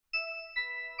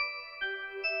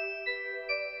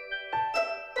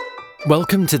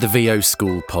Welcome to the VO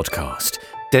School podcast,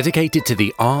 dedicated to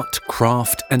the art,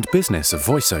 craft, and business of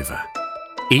voiceover.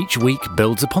 Each week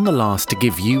builds upon the last to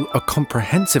give you a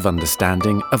comprehensive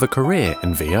understanding of a career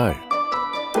in VO.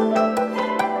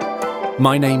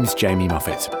 My name's Jamie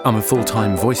Muffett. I'm a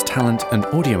full-time voice talent and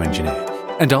audio engineer,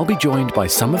 and I'll be joined by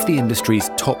some of the industry's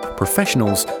top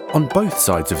professionals on both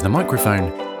sides of the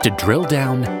microphone to drill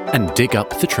down and dig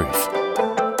up the truth.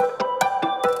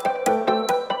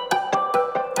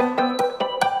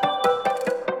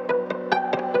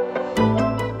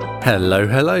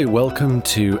 Hello, welcome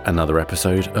to another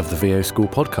episode of the VO School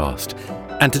podcast.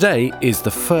 And today is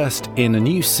the first in a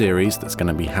new series that's going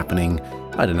to be happening,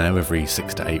 every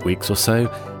 6 to 8 weeks or so,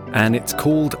 and it's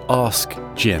called Ask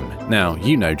Jim. Now,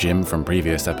 you know Jim from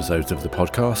previous episodes of the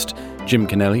podcast, Jim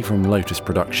Kennelly from Lotus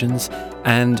Productions,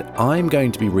 and I'm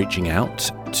going to be reaching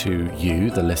out to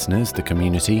you, the listeners, the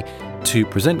community, to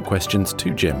present questions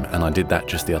to Jim, and I did that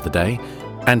just the other day.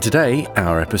 And today,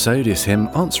 our episode is him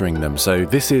answering them. So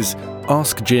this is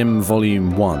Ask Jim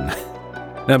Volume 1.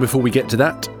 Now, before we get to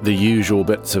that, the usual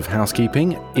bits of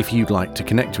housekeeping. If you'd like to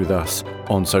connect with us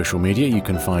on social media, you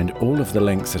can find all of the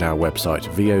links at our website,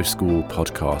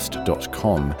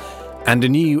 voschoolpodcast.com. And a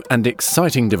new and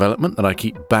exciting development that I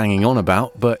keep banging on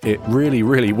about, but it really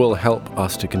will help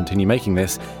us to continue making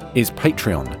this, is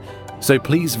Patreon. So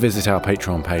please visit our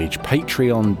Patreon page,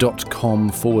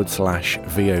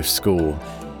 patreon.com/VO School,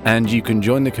 and you can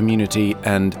join the community,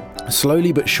 and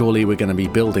slowly but surely we're going to be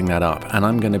building that up, and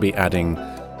I'm going to be adding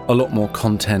a lot more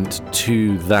content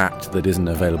to that isn't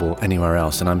available anywhere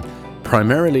else, and I'm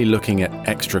primarily looking at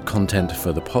extra content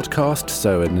for the podcast,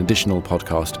 so an additional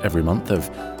podcast every month of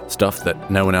stuff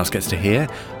that no one else gets to hear,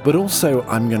 but also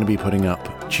I'm going to be putting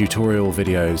up tutorial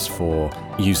videos for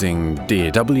using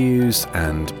DAWs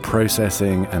and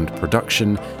processing and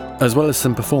production, as well as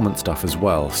some performance stuff as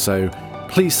well. So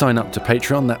please sign up to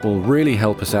Patreon, that will really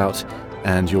help us out,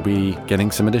 and you'll be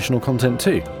getting some additional content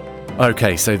too.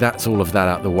 Okay, so that's all of that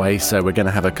out the way, so we're going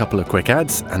to have a couple of quick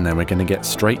ads, and then we're going to get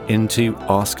straight into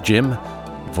Ask Jim,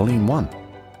 Volume 1.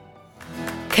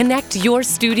 Connect your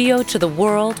studio to the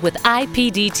world with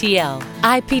IPDTL.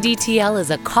 IPDTL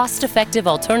is a cost-effective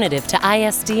alternative to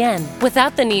ISDN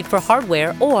without the need for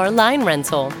hardware or line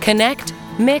rental. Connect,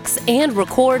 mix, and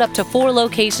record up to 4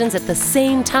 locations at the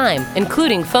same time,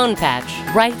 including phone patch,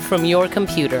 right from your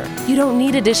computer. You don't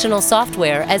need additional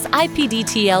software as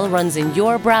IPDTL runs in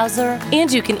your browser, and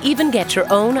you can even get your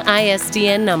own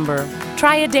ISDN number.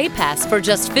 Try a day pass for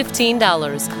just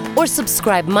 $15 or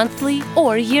subscribe monthly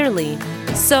or yearly.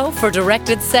 So for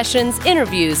directed sessions,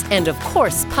 interviews, and of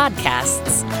course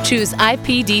podcasts, choose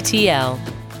IPDTL.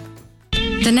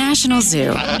 The National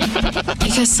Zoo.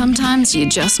 Because sometimes you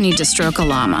just need to stroke a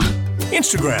llama.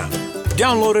 Instagram.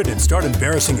 Download it and start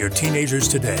embarrassing your teenagers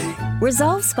today.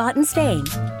 Resolve spot and stain.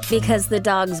 Because the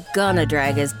dog's gonna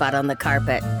drag his butt on the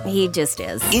carpet. He just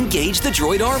is. Engage the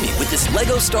droid army with this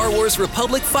LEGO Star Wars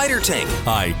Republic fighter tank.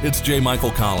 Hi, it's J.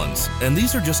 Michael Collins, and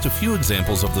these are just a few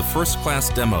examples of the first-class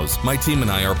demos my team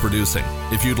and I are producing.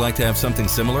 If you'd like to have something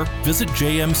similar, visit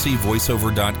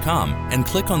jmcvoiceover.com and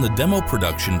click on the Demo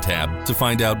Production tab to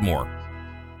find out more.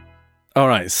 All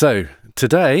right, so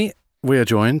today we are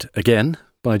joined again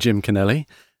by Jim Kennelly,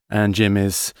 and Jim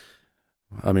is,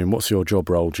 what's your job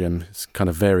role, Jim? It's kind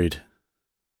of varied.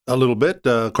 A little bit.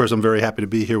 Of course, I'm very happy to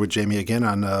be here with Jamie again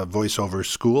on VoiceOver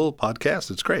School podcast.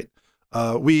 It's great.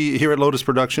 We here at Lotus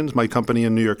Productions, my company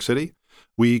in New York City,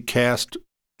 we cast,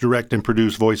 direct, and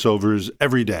produce voiceovers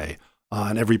every day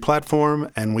on every platform,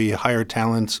 and we hire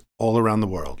talents all around the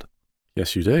world.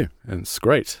 Yes, you do. And it's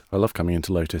great. I love coming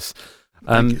into Lotus.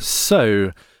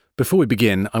 So before we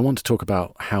begin, I want to talk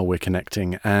about how we're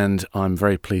connecting, and I'm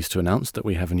very pleased to announce that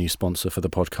we have a new sponsor for the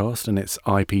podcast, and it's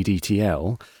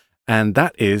IPDTL, and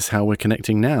that is how we're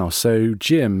connecting now. So,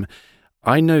 Jim,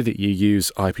 I know that you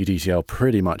use IPDTL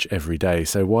pretty much every day,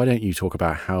 so why don't you talk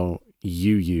about how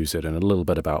you use it and a little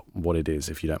bit about what it is,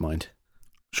 if you don't mind?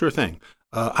 Sure thing.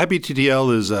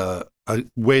 IPDTL is a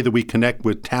way that we connect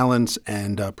with talents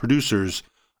and producers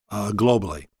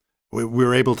globally.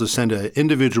 We're able to send an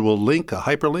individual link, a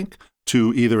hyperlink,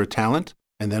 to either a talent,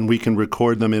 and then we can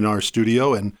record them in our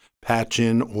studio and patch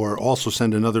in, or also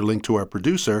send another link to our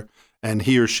producer, and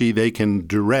he or she, they can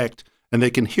direct, and they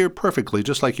can hear perfectly,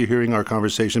 just like you're hearing our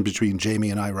conversation between Jamie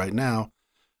and I right now.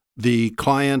 The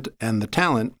client and the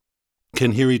talent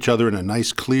can hear each other in a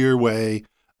nice, clear way.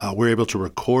 We're able to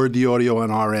record the audio on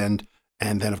our end,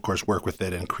 and then, of course, work with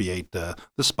it and create the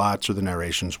spots or the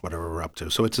narrations, whatever we're up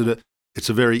to. So it's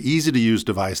a very easy-to-use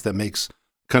device that makes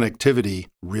connectivity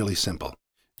really simple.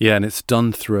 Yeah, and it's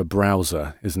done through a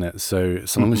browser, isn't it? So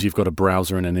long as you've got a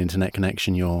browser and an internet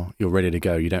connection, you're ready to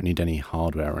go. You don't need any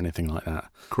hardware or anything like that.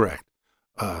 Correct.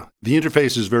 The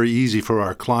interface is very easy for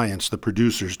our clients, the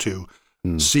producers, to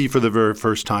see for the very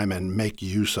first time and make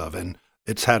use of. And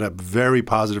it's had a very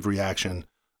positive reaction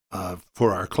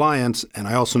for our clients. And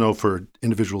I also know for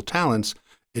individual talents,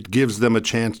 it gives them a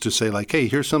chance to say, like, hey,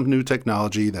 here's some new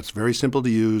technology that's very simple to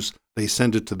use. They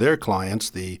send it to their clients,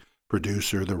 the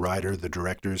producer, the writer, the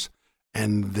directors,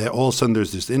 and all of a sudden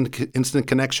there's this instant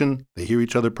connection. They hear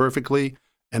each other perfectly,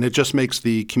 and it just makes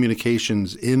the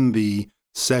communications in the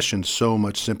session so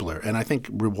much simpler and I think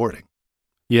rewarding.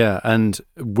 Yeah, and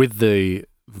with the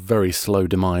very slow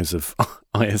demise of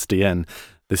ISDN,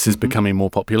 this is becoming more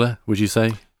popular, would you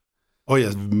say? Oh,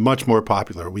 yeah, much more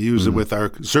popular. We use it with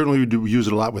certainly we do use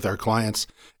it a lot with our clients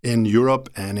in Europe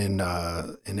and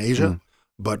in Asia.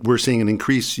 But we're seeing an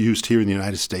increased use here in the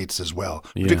United States as well,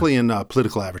 particularly in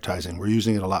political advertising. We're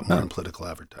using it a lot more in political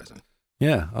advertising.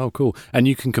 Yeah. Oh, cool. And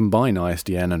you can combine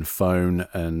ISDN and phone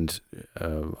and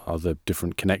other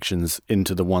different connections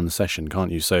into the one session,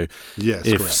 can't you? So yes,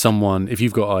 if correct. if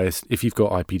you've got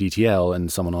IPDTL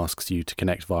and someone asks you to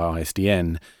connect via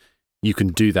ISDN, you can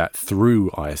do that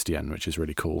through ISDN, which is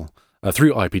really cool.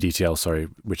 Through IPDTL, sorry,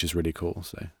 which is really cool.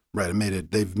 So right,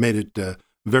 they've made it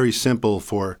very simple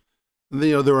for.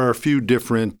 There are a few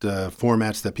different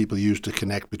formats that people use to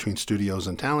connect between studios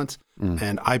and talents,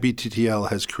 and IPDTL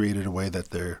has created a way that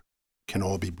they can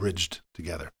all be bridged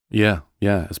together. Yeah,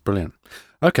 it's brilliant.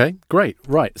 Okay, great.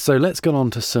 Right, so let's get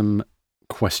on to some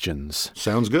questions.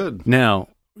 Sounds good. Now,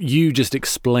 you just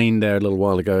explained there a little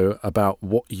while ago about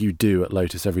what you do at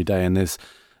Lotus every day, and there's,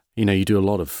 you do a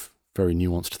lot of very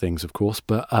nuanced things, of course,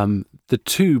 but the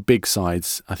two big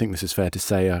sides, I think this is fair to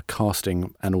say, are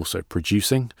casting and also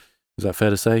producing. Is that fair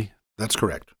to say? That's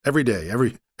correct. Every day,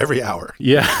 every hour.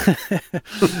 Yeah.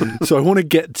 So I want to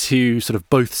get to sort of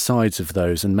both sides of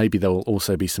those, and maybe there will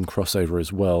also be some crossover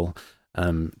as well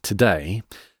today.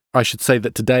 I should say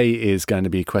that today is going to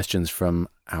be questions from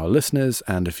our listeners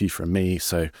and a few from me,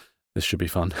 so this should be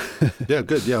fun. Yeah,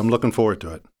 good. Yeah, I'm looking forward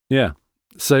to it. Yeah.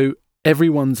 So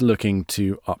everyone's looking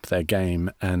to up their game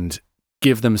and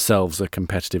give themselves a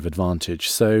competitive advantage.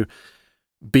 So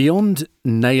beyond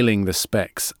nailing the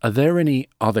specs, are there any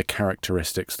other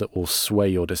characteristics that will sway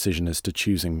your decision as to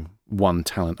choosing one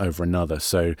talent over another?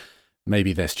 So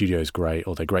maybe their studio is great,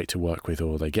 or they're great to work with,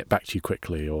 or they get back to you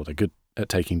quickly, or they're good at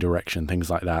taking direction,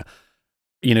 things like that.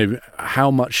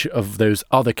 How much of those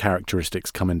other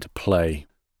characteristics come into play?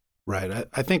 Right.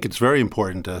 I think it's very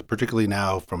important, particularly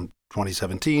now from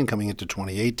 2017 coming into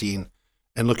 2018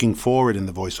 and looking forward in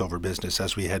the voiceover business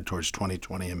as we head towards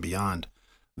 2020 and beyond,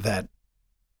 that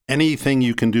anything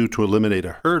you can do to eliminate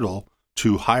a hurdle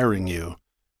to hiring you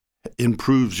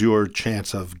improves your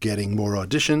chance of getting more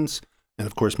auditions. And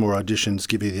of course, more auditions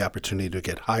give you the opportunity to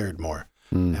get hired more.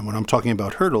 And when I'm talking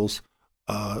about hurdles,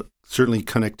 certainly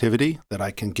connectivity, that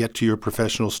I can get to your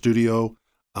professional studio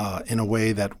in a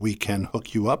way that we can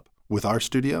hook you up with our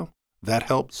studio. That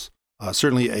helps.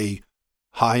 Certainly a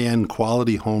high-end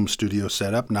quality home studio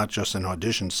setup, not just an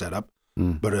audition setup,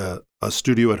 but a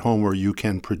studio at home where you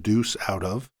can produce out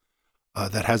of.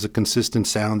 That has a consistent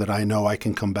sound that I know I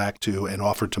can come back to and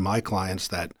offer to my clients,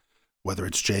 that whether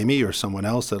it's Jamie or someone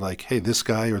else, that like, hey, this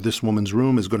guy or this woman's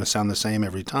room is going to sound the same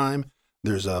every time.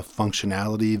 There's a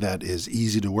functionality that is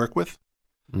easy to work with.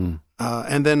 And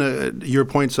then your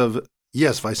points of,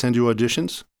 yes, if I send you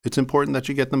auditions, it's important that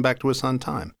you get them back to us on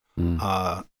time.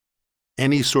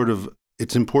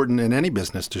 It's important in any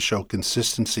business to show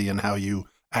consistency in how you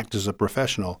act as a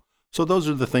professional. So those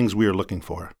are the things we are looking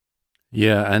for.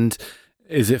 Yeah, and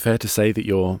is it fair to say that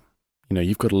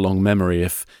you've got a long memory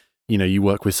if, you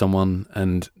work with someone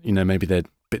and, maybe they're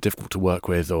a bit difficult to work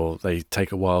with, or they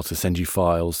take a while to send you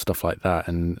files, stuff like that,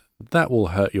 and that will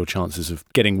hurt your chances of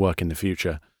getting work in the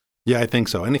future? Yeah, I think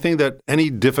so. Any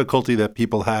difficulty that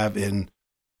people have in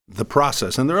the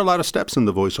process, and there are a lot of steps in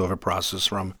the voiceover process,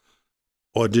 from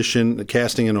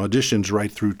casting and auditions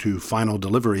right through to final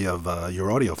delivery of your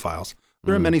audio files.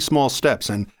 There are many small steps,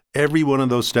 and every one of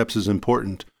those steps is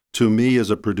important to me as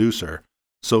a producer.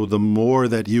 So the more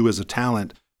that you as a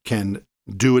talent can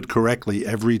do it correctly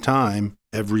every time,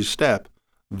 every step,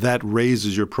 that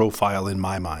raises your profile in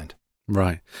my mind.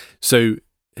 Right. So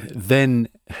then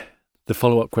the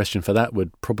follow-up question for that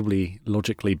would probably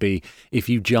logically be, if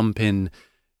you jump in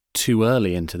too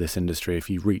early into this industry, if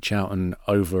you reach out and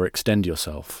overextend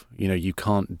yourself, you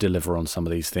can't deliver on some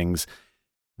of these things,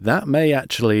 that may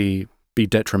actually be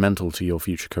detrimental to your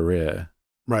future career.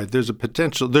 Right. There's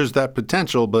that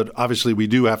potential, but obviously we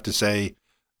do have to say,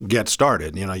 get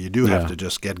started. You do have to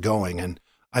just get going. And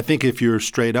I think if you're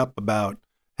straight up about,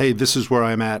 hey, this is where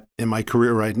I'm at in my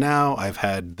career right now. I've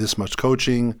had this much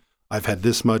coaching. I've had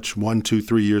this much 1, 2,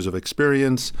 3 years of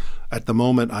experience. At the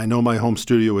moment, I know my home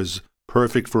studio is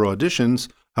perfect for auditions.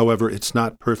 However, it's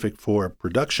not perfect for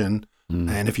production.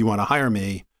 And if you want to hire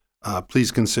me,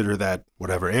 please consider that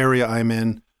whatever area I'm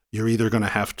in, you're either going to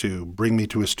have to bring me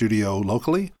to a studio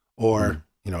locally or,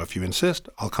 if you insist,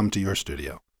 I'll come to your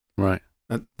studio. Right.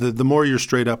 The more you're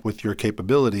straight up with your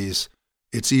capabilities,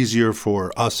 it's easier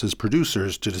for us as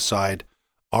producers to decide,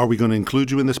 are we going to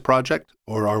include you in this project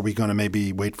or are we going to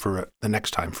maybe wait for the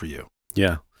next time for you?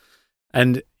 Yeah.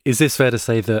 And is this fair to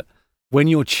say that when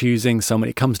you're choosing someone,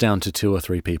 it comes down to 2 or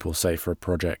 3 people, say, for a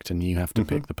project, and you have to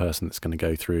pick the person that's going to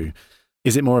go through?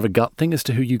 Is it more of a gut thing as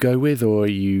to who you go with, or are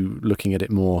you looking at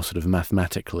it more sort of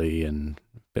mathematically and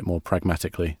a bit more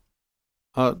pragmatically?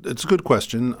 It's a good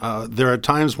question. There are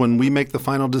times when we make the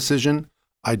final decision.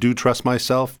 I do trust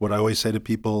myself. What I always say to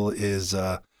people is,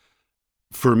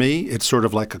 for me, it's sort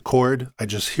of like a chord. I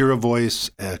just hear a voice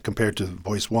compared to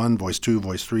voice 1, voice 2,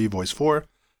 voice 3, voice 4.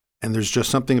 And there's just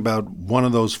something about one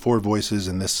of those 4 voices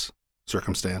in this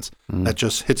circumstance that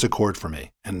just hits a chord for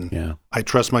me. And I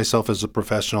trust myself as a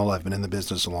professional. I've been in the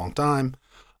business a long time.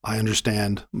 I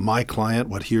understand my client,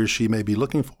 what he or she may be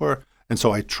looking for. And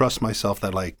so I trust myself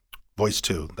that, like, voice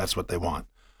 2, that's what they want.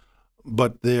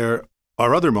 But there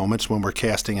are other moments when we're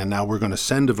casting and now we're going to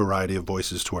send a variety of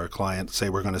voices to our client. Say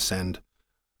we're going to send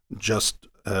just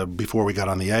before we got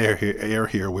on the air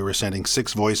here, we were sending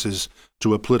 6 voices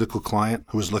to a political client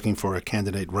who was looking for a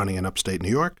candidate running in upstate New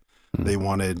York. They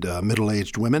wanted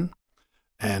middle-aged women.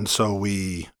 And so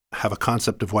we have a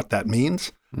concept of what that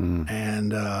means.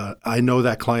 And I know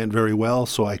that client very well,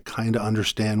 so I kind of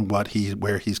understand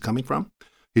where he's coming from.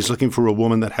 He's looking for a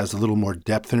woman that has a little more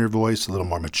depth in her voice, a little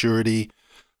more maturity.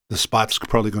 The spot's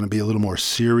probably going to be a little more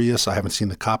serious. I haven't seen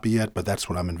the copy yet, but that's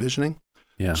what I'm envisioning.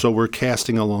 Yeah. So we're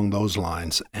casting along those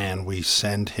lines, and we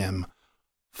send him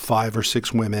 5 or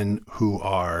 6 women who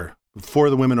are, 4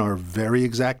 of the women are very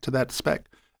exact to that spec.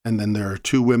 And then there are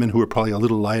 2 women who are probably a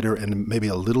little lighter and maybe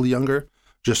a little younger,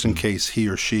 just in case he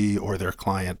or she or their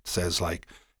client says, like,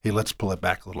 hey, let's pull it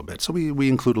back a little bit. So we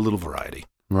include a little variety.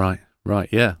 Right.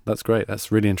 Yeah, that's great.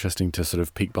 That's really interesting to sort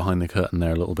of peek behind the curtain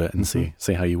there a little bit and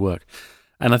see how you work.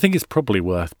 And I think it's probably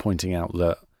worth pointing out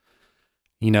that,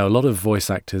 a lot of voice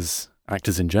actors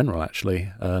in general,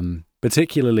 actually,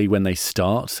 particularly when they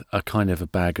start, are kind of a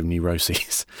bag of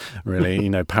neuroses, really,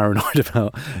 paranoid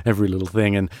about every little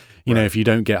thing. And, if you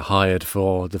don't get hired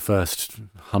for the first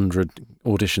 100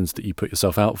 auditions that you put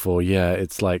yourself out for,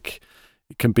 it's like,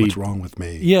 it can be... What's wrong with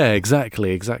me? Yeah,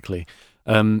 exactly.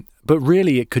 But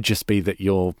really, it could just be that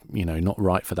you're, not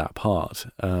right for that part.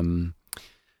 And,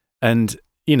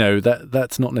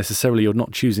 that's not necessarily, you're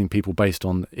not choosing people based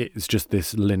on, it's just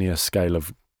this linear scale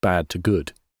of bad to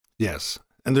good. Yes.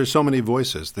 And there's so many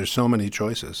voices. There's so many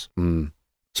choices.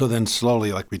 So then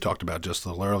slowly, like we talked about just a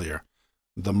little earlier,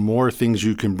 the more things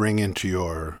you can bring into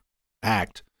your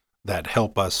act that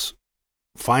help us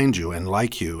find you and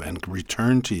like you and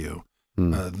return to you,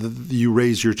 you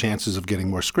raise your chances of getting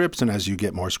more scripts. And as you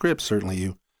get more scripts, certainly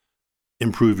you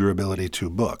improve your ability to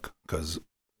book, because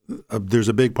there's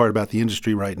a big part about the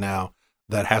industry right now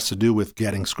that has to do with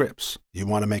getting scripts. You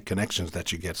want to make connections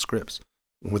that you get scripts.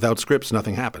 Without scripts,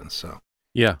 nothing happens. So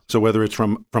whether it's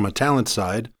from a talent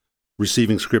side,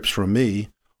 receiving scripts from me,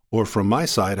 or from my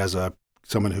side as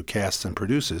someone who casts and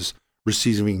produces,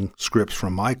 receiving scripts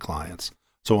from my clients.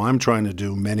 So I'm trying to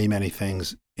do many, many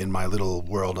things in my little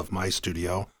world of my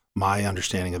studio, my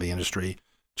understanding of the industry,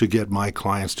 to get my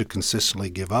clients to consistently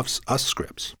give us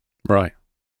scripts. Right.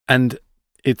 And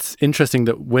it's interesting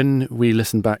that when we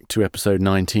listened back to episode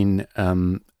 19,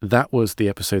 that was the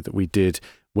episode that we did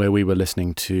where we were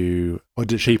listening to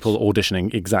people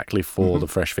auditioning exactly for the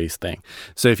Fresh Feast thing.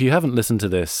 So if you haven't listened to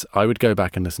this, I would go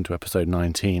back and listen to episode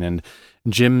 19. And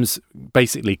Jim's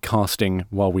basically casting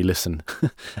while we listen.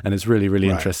 And it's really, really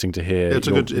interesting to hear your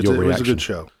reaction. It was a good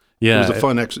show. Yeah.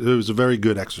 It was a very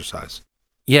good exercise.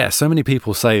 Yeah, so many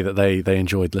people say that they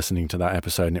enjoyed listening to that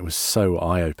episode, and it was so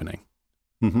eye-opening.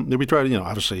 We tried,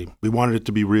 obviously, we wanted it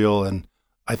to be real, and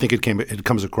I think it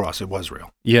comes across. It was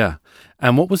real. Yeah.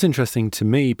 And what was interesting to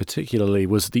me particularly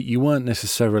was that you weren't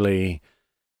necessarily,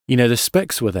 the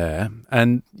specs were there,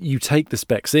 and you take the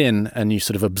specs in and you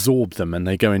sort of absorb them, and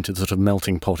they go into the sort of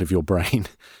melting pot of your brain.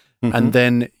 And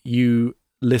then you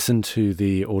listen to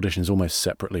the auditions almost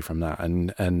separately from that.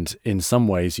 And in some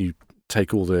ways you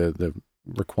take all the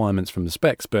requirements from the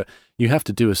specs, but you have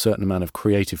to do a certain amount of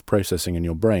creative processing in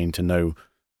your brain to know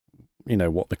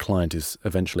what the client is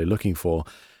eventually looking for.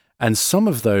 And some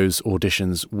of those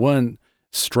auditions weren't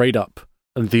straight up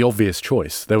the obvious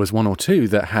choice. There was one or two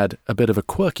that had a bit of a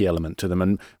quirky element to them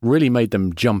and really made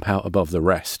them jump out above the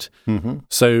rest. Mm-hmm.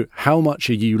 So how much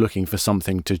are you looking for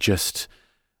something to just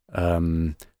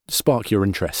spark your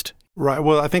interest? Right.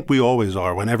 Well, I think we always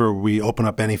are. Whenever we open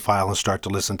up any file and start to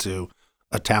listen to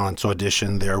a talent's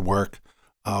audition, their work,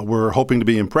 we're hoping to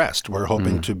be impressed. We're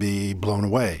hoping to be blown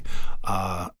away.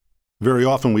 Very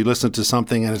often we listen to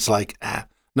something and it's like,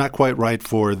 not quite right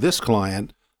for this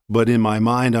client, but in my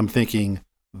mind I'm thinking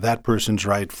that person's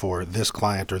right for this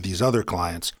client or these other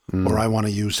clients, or I want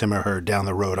to use him or her down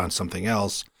the road on something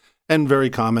else. And very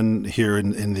common here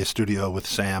in the studio with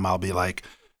Sam, I'll be like,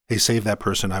 hey, save that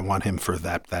person. I want him for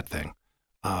that thing.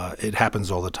 It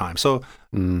happens all the time. So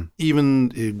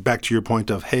even back to your point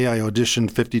of, hey, I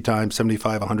auditioned 50 times,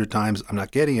 75, 100 times, I'm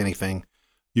not getting anything.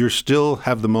 You still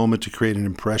have the moment to create an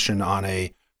impression on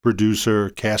a producer,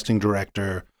 casting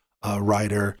director,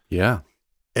 writer. Yeah.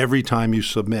 Every time you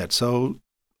submit. So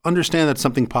understand that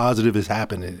something positive is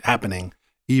happening,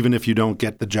 even if you don't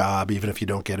get the job, even if you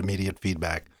don't get immediate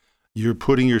feedback. You're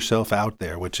putting yourself out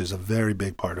there, which is a very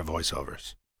big part of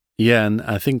voiceovers. Yeah, and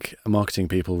I think marketing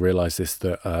people realize this,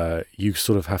 that you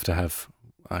sort of have to have,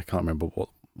 I can't remember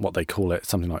what they call it,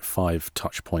 something like 5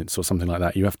 touch points or something like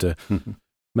that. You have to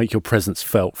make your presence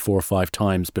felt 4 or 5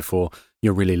 times before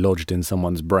you're really lodged in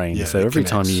someone's brain. Yeah, so every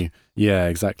connects. time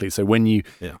exactly. So when you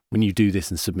do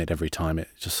this and submit every time, it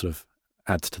just sort of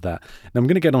adds to that. Now I'm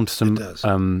going to get on to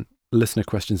some listener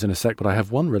questions in a sec, but I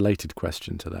have one related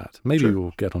question to that. Maybe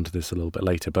we'll get onto this a little bit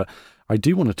later, but I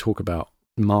do want to talk about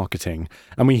marketing.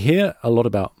 And we hear a lot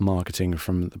about marketing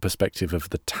from the perspective of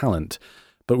the talent,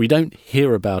 but we don't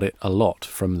hear about it a lot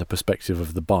from the perspective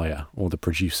of the buyer or the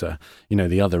producer,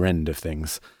 the other end of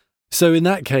things. So in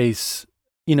that case,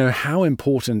 how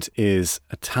important is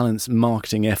a talent's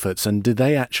marketing efforts, and do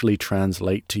they actually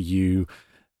translate to you?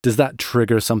 Does that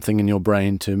trigger something in your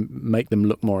brain to make them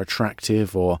look more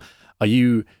attractive, or are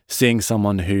you seeing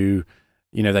someone who,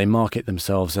 they market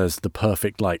themselves as the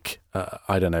perfect,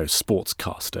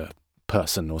 sportscaster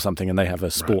person or something, and they have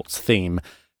a sports theme?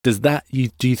 Do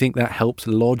you think that helps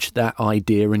lodge that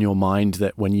idea in your mind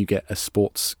that when you get a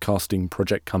sports casting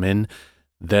project come in,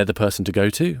 they're the person to go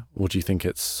to, or do you think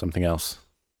it's something else?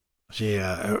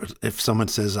 Yeah, if someone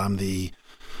says I'm the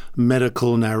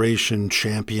medical narration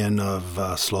champion of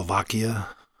Slovakia,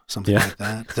 something like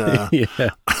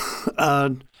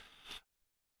that.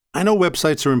 I know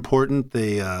websites are important.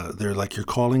 They're like your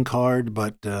calling card,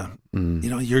 but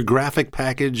your graphic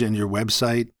package and your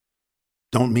website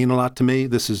don't mean a lot to me.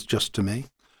 This is just to me.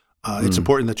 It's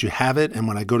important that you have it, and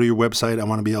when I go to your website, I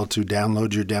want to be able to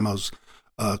download your demos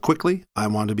quickly. I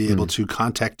want to be able to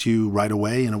contact you right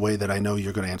away in a way that I know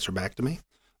you're going to answer back to me.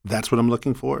 That's what I'm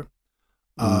looking for.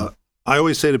 I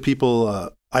always say to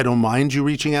people, I don't mind you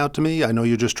reaching out to me. I know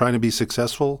you're just trying to be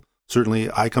successful.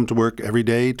 Certainly, I come to work every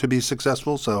day to be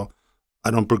successful, so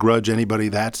I don't begrudge anybody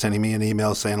that sending me an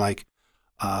email saying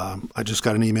I just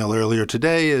got an email earlier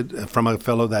today from a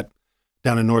fellow that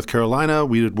down in North Carolina.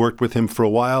 We had worked with him for a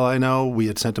while, I know. We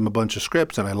had sent him a bunch of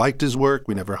scripts, and I liked his work.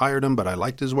 We never hired him, but I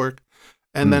liked his work.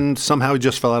 And then somehow he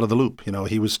just fell out of the loop.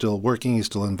 He was still working. He's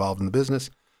still involved in the business.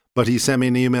 But he sent me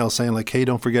an email saying hey,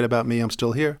 don't forget about me. I'm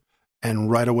still here.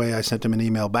 And right away I sent him an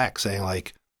email back saying I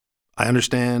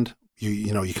understand.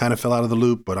 You kind of fell out of the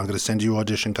loop, but I'm going to send you an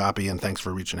audition copy, and thanks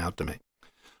for reaching out to me.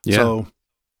 Yeah. So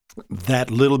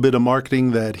that little bit of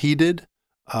marketing that he did,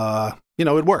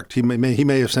 it worked. He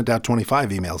may have sent out 25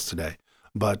 emails today,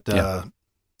 but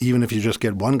even if you just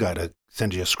get one guy to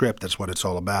send you a script, that's what it's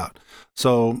all about.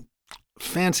 So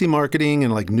fancy marketing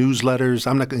and newsletters,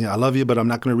 I love you, but I'm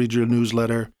not going to read your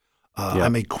newsletter. I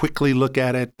may quickly look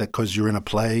at it because you're in a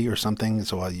play or something,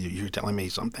 so you're telling me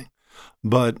something.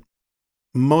 But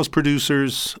most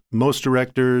producers, most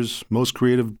directors, most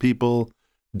creative people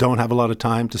don't have a lot of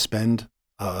time to spend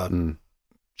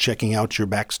checking out your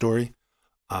backstory.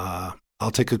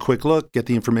 I'll take a quick look, get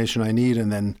the information I need,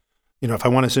 and then, if I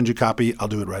want to send you a copy, I'll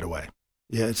do it right away.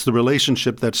 Yeah, it's the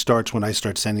relationship that starts when I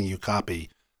start sending you copy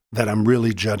that I'm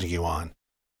really judging you on.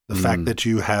 The fact that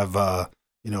you have a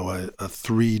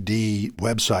 3D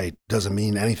website doesn't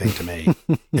mean anything to me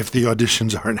if the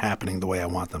auditions aren't happening the way I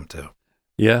want them to.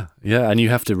 Yeah, and you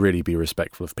have to really be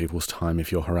respectful of people's time.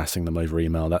 If you're harassing them over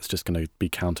email, that's just going to be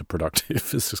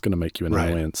counterproductive. It's just going to make you an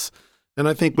annoyance. And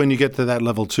I think when you get to that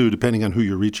level too, depending on who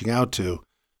you're reaching out to,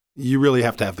 you really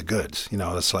have to have the goods.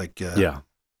 It's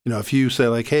if you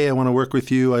say hey, I want to work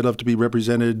with you, I'd love to be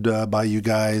represented by you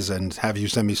guys and have you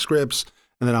send me scripts.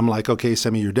 And then I'm okay,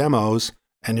 send me your demos.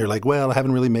 And you're well, I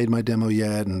haven't really made my demo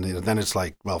yet. And then it's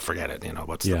well, forget it.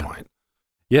 What's the point?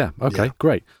 Yeah. Okay,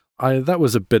 great. that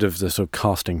was a bit of the sort of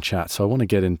casting chat, so I want to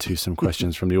get into some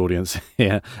questions from the audience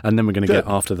here, and then we're going to get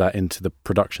after that into the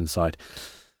production side.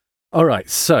 All right,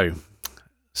 so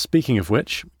speaking of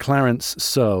which, Clarence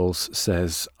Searles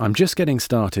says, I'm just getting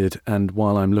started, and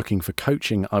while I'm looking for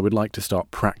coaching, I would like to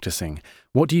start practicing.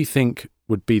 What do you think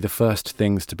would be the first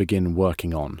things to begin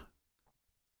working on?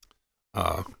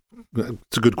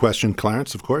 It's a good question,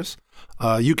 Clarence, of course.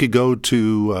 You could go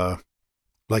to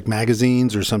like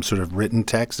magazines or some sort of written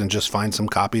text and just find some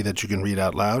copy that you can read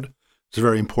out loud. It's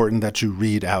very important that you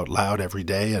read out loud every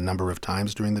day, a number of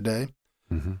times during the day.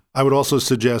 Mm-hmm. I would also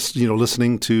suggest,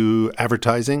 listening to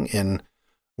advertising in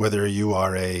whether you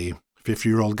are a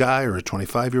 50-year-old guy or a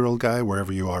 25-year-old guy,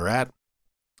 wherever you are at.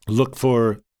 Look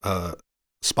for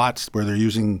spots where they're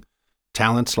using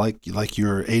talents like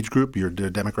your age group, your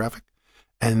demographic,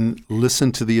 and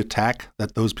listen to the attack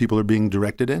that those people are being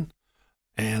directed in.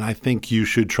 And I think you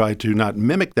should try to not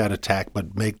mimic that attack,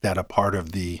 but make that a part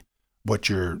of what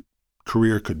your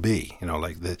career could be.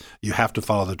 You have to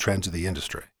follow the trends of the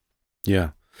industry. Yeah.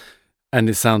 And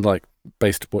it sounds like,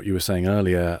 based on what you were saying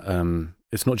earlier,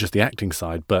 it's not just the acting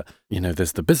side, but,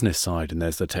 there's the business side and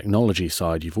there's the technology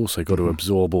side. You've also got to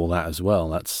absorb all that as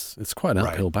well. It's quite an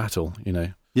uphill battle,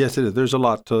 Yes, it is. There's a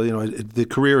lot to, the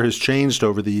career has changed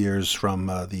over the years from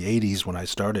the 80s when I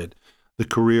started. The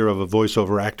career of a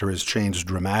voiceover actor has changed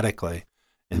dramatically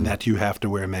in that you have to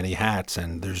wear many hats,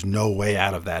 and there's no way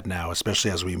out of that now,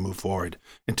 especially as we move forward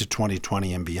into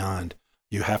 2020 and beyond.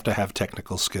 You have to have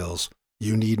technical skills.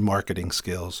 You need marketing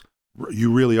skills.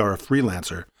 You really are a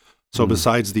freelancer. So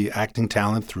besides the acting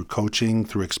talent through coaching,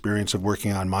 through experience of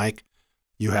working on mic,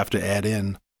 you have to add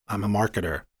in, I'm a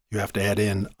marketer. You have to add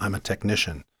in, I'm a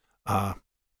technician.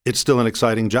 It's still an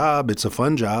exciting job. It's a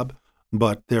fun job,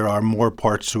 but there are more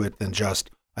parts to it than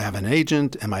just, I have an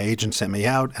agent and my agent sent me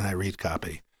out and I read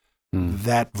copy.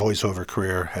 That voiceover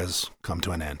career has come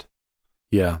to an end.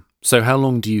 Yeah. So how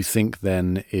long do you think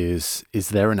then is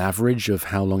there an average of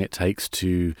how long it takes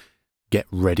to get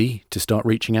ready to start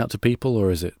reaching out to people,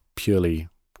 or is it purely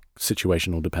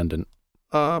situational dependent?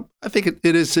 I think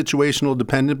it is situational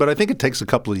dependent, but I think it takes a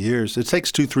couple of years. It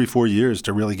takes 2, 3, 4 years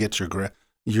to really get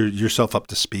yourself up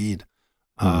to speed,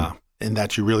 and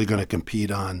that you're really going to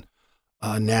compete on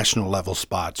national level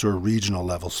spots or regional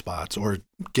level spots or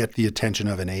get the attention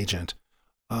of an agent.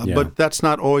 But that's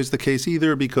not always the case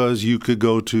either, because you could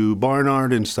go to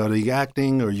Barnard and study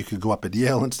acting, or you could go up at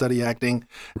Yale and study acting,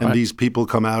 and these people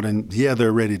come out and,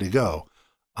 they're ready to go.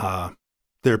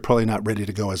 They're probably not ready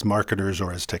to go as marketers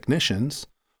or as technicians,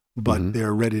 but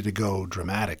they're ready to go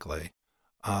dramatically.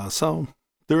 So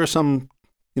there are some,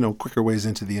 quicker ways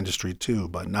into the industry too,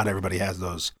 but not everybody has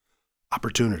those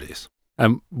opportunities.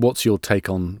 And what's your take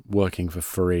on working for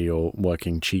free or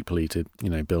working cheaply to,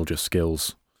 build your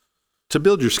skills? To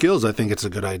build your skills, I think it's a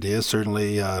good idea.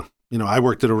 Certainly, I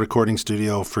worked at a recording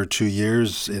studio for 2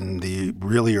 years in the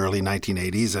really early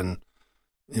 1980s, and,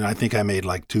 I think I made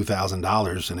like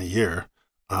 $2,000 in a year.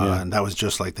 And that was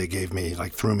just like they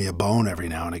threw me a bone every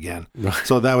now and again. Right.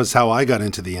 So that was how I got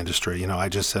into the industry. I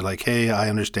just said like, hey, I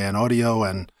understand audio,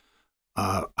 and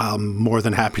I'm more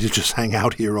than happy to just hang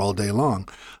out here all day long.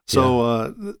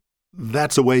 So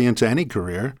that's a way into any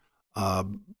career.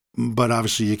 But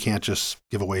obviously you can't just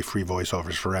give away free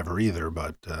voiceovers forever either.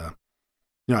 But,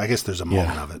 I guess there's a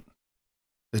moment of it.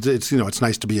 It's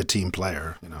nice to be a team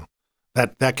player,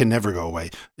 that can never go away.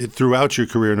 Throughout your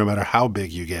career, no matter how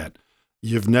big you get,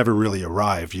 you've never really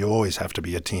arrived. You always have to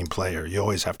be a team player. You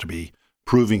always have to be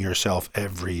proving yourself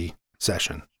every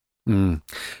session.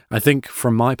 I think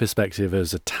from my perspective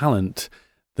as a talent,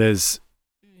 there's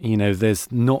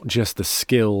not just the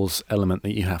skills element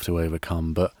that you have to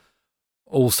overcome, but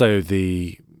also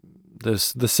the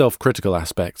self-critical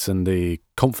aspects and the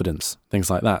confidence,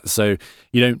 things like that. So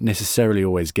you don't necessarily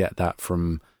always get that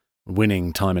from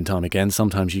winning time and time again.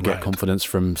 Sometimes you get confidence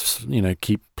from,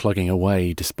 keep plugging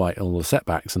away despite all the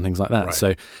setbacks and things like that. Right.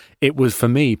 So it was, for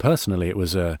me personally, it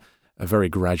was a very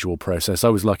gradual process. I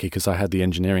was lucky because I had the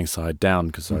engineering side down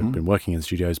because I'd been working in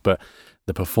studios, but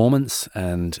the performance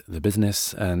and the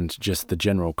business and just the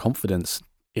general confidence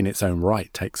in its own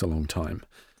right takes a long time.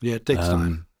 Yeah, it takes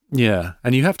time. Yeah,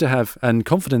 and you have to have, and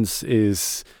confidence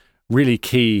is really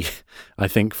key, I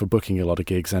think, for booking a lot of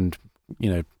gigs and,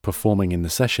 performing in the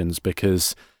sessions,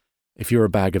 because if you're a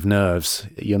bag of nerves,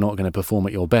 you're not going to perform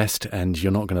at your best and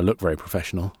you're not going to look very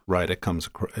professional. Right, it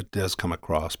does come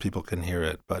across. People can hear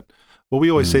it. But what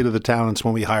we always say to the talents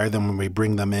when we hire them, when we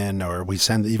bring them in, or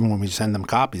even when we send them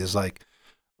copies, is like,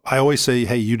 I always say,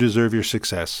 hey, you deserve your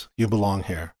success. You belong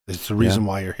here. It's the reason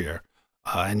why you're here.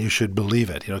 and you should believe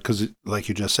it, because like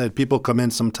you just said, people come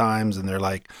in sometimes and they're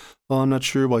like, well, I'm not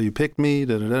sure why you picked me,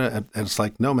 da, da, da. And it's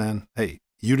like, no, man, hey,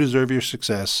 you deserve your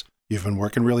success. You've been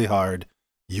working really hard.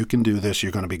 You can do this.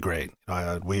 You're going to be great.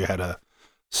 We had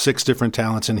 6 different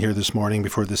talents in here this morning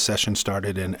before this session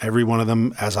started, and every one of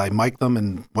them, as I mic'd them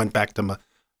and went back to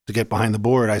get behind the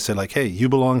board, I said like, hey, you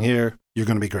belong here. You're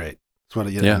going to be great. That's what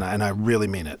and I really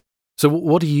mean it. So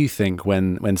what do you think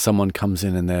when someone comes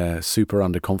in and they're super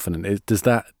underconfident? Does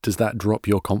that drop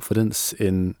your confidence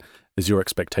in? Does your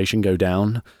expectation go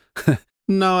down?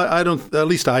 No, I don't. At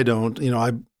least I don't.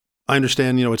 I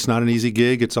understand. It's not an easy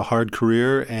gig. It's a hard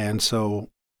career, and so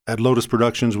at Lotus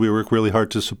Productions, we work really hard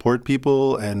to support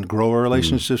people and grow our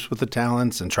relationships with the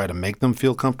talents and try to make them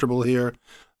feel comfortable here.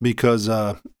 Because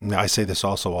I say this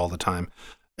also all the time.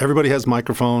 Everybody has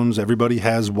microphones. Everybody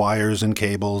has wires and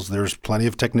cables. There's plenty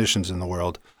of technicians in the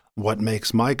world. What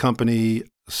makes my company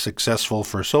successful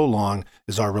for so long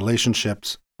is our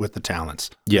relationships with the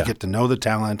talents. Yeah. We get to know the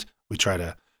talent. We try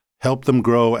to help them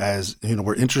grow as,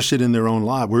 we're interested in their own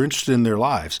life. We're interested in their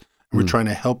lives. We're trying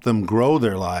to help them grow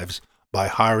their lives by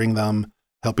hiring them,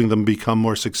 helping them become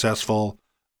more successful,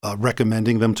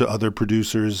 recommending them to other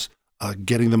producers,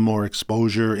 getting them more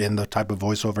exposure in the type of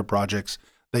voiceover projects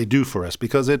they do for us,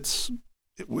 because it's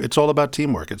all about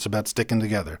teamwork. It's about sticking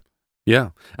together. Yeah,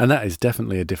 and that is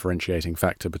definitely a differentiating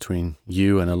factor between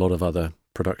you and a lot of other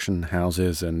production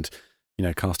houses and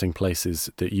casting places,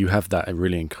 that you have that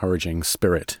really encouraging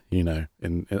spirit,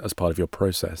 as part of your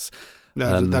process.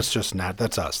 No, that's just not.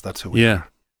 That's us. That's who we are.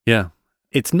 Yeah.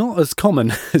 It's not as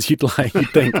common as you'd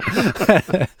think.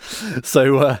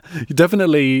 So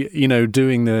definitely,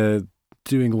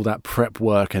 doing all that prep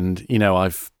work, and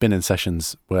I've been in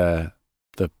sessions where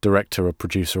the director or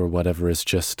producer or whatever is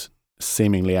just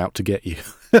seemingly out to get you.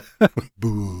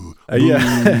 Boo. Yeah.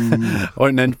 I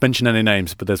won't mention any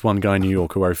names, but there's one guy in New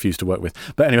York who I refuse to work with.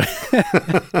 But anyway,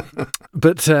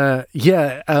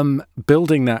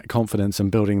 building that confidence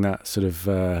and building that sort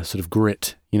of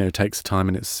grit, takes time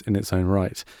in its own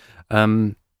right.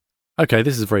 Okay,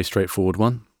 this is a very straightforward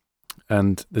one,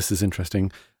 and this is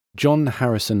interesting. John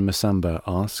Harrison Masamba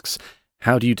asks,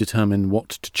 how do you determine what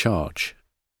to charge?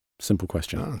 Simple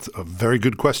question. That's a very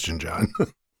good question, John.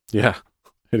 Yeah,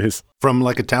 it is. From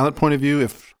like a talent point of view,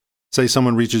 if say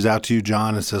someone reaches out to you,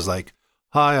 John, and says like,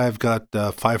 hi, I've got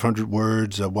 500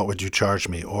 words, what would you charge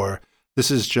me? Or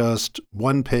this is just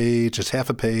one page, it's half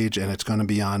a page, and it's going to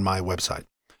be on my website.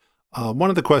 One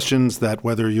of the questions that,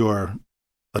 whether you're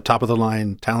a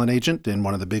top-of-the-line talent agent in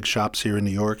one of the big shops here in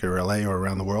New York or LA or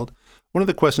around the world, one of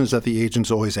the questions that the agents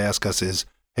always ask us is,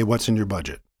 hey, what's in your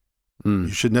budget? You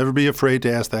should never be afraid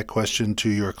to ask that question to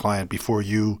your client before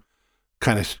you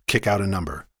kind of kick out a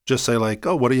number. Just say like,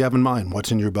 oh, what do you have in mind?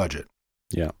 What's in your budget?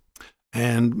 Yeah.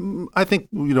 And I think,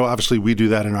 obviously we do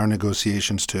that in our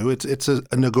negotiations too. It's a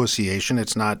negotiation.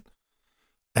 It's not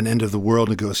an end of the world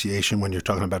negotiation when you're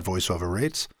talking about voiceover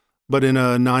rates. But in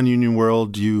a non-union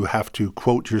world, you have to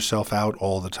quote yourself out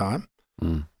all the time.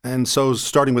 And so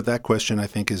starting with that question, I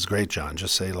think, is great, John.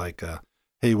 Just say like,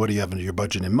 hey, what do you have in your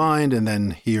budget in mind? And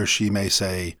then he or she may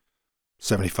say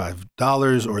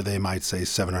 $75, or they might say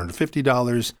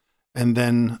 $750. And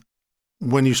then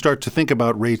when you start to think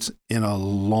about rates in a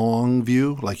long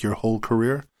view, like your whole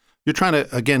career, you're trying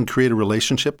to, again, create a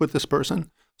relationship with this person.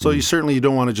 So you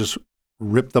don't want to just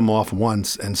rip them off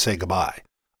once and say goodbye.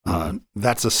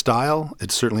 That's a style.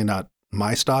 It's certainly not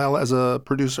my style as a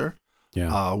producer.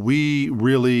 Yeah. We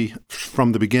really,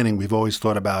 from the beginning, we've always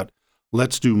thought about,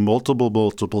 let's do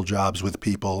multiple jobs with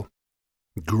people,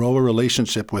 grow a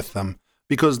relationship with them,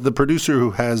 because the producer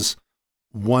who has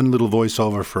one little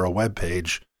voiceover for a web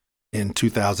page in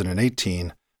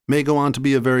 2018 may go on to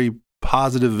be a very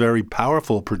positive, very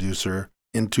powerful producer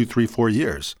in 2, 3, 4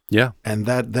 years. Yeah. And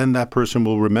then that person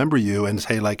will remember you and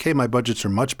say like, hey, my budgets are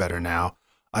much better now.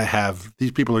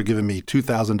 These people are giving me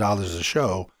 $2,000 a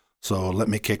show, so let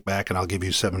me kick back and I'll give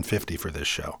you $750 for this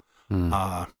show.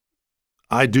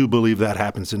 I do believe that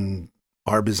happens in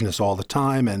our business all the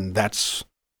time, and that's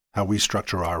how we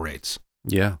structure our rates.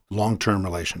 Yeah. Long-term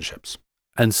relationships.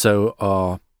 And so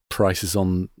are prices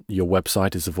on your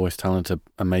website as a voice talent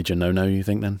a major no-no, you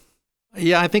think, then?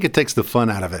 Yeah, I think it takes the fun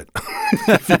out of it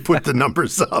if you put the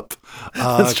numbers up.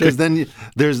 Because then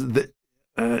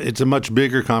it's a much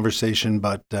bigger conversation,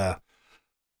 but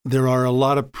there are a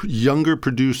lot of younger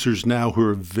producers now who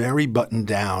are very buttoned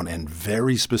down and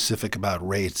very specific about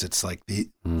rates. It's like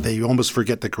they almost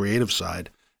forget the creative side,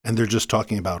 and they're just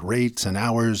talking about rates and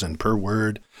hours and per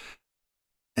word.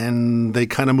 And they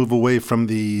kind of move away from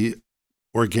the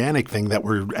organic thing that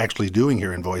we're actually doing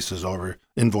here in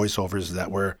voiceovers,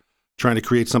 that we're trying to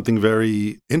create something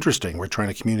very interesting. We're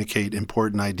trying to communicate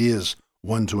important ideas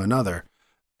one to another.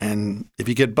 And if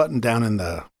you get buttoned down in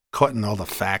caught in all the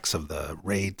facts of the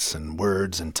rates and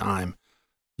words and time,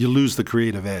 you lose the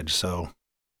creative edge. So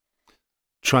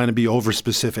trying to be over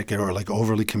specific or like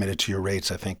overly committed to your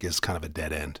rates, I think, is kind of a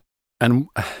dead end. And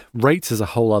rates is a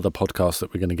whole other podcast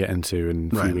that we're going to get into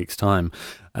in a few weeks' time.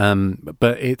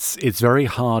 But it's very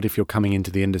hard if you're coming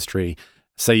into the industry.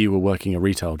 Say you were working a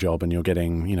retail job and you're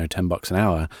getting, $10 an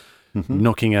hour. Mm-hmm.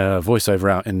 Knocking a voiceover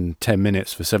out in 10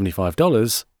 minutes for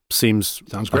 $75 sounds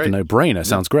like a no-brainer. Yeah.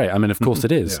 Sounds great. I mean, of course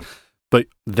it is. Yeah. But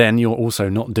then you're also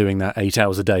not doing that 8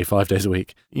 hours a day, 5 days a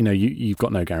week. You've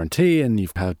got no guarantee, and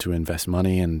you've had to invest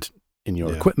money and in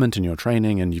your equipment and your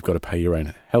training, and you've got to pay your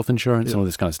own health insurance and all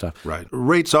this kind of stuff. Right.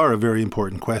 Rates are a very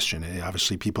important question.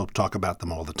 Obviously, people talk about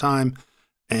them all the time,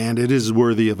 and it is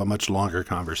worthy of a much longer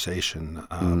conversation.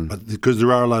 But because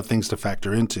there are a lot of things to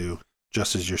factor into,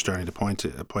 just as you're starting to point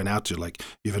out to, like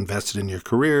you've invested in your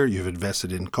career, you've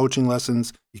invested in coaching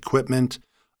lessons, equipment,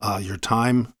 your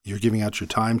time. You're giving out your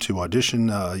time to audition,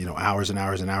 hours and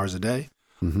hours and hours a day.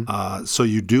 Mm-hmm. So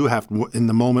you do have, in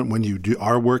the moment when you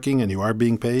are working and you are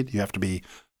being paid, you have to be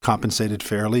compensated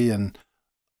fairly. And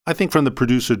I think from the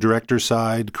producer, director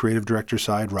side, creative director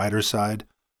side, writer side,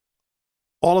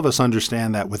 all of us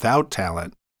understand that without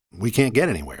talent, we can't get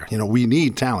anywhere. We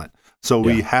need talent. So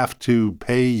we have to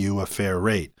pay you a fair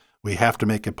rate. We have to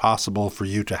make it possible for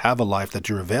you to have a life that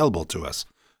you're available to us.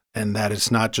 And that it's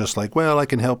not just like, well, I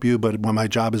can help you, but when my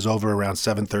job is over around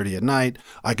 7:30 at night,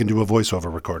 I can do a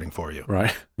voiceover recording for you.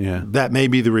 Right. Yeah. That may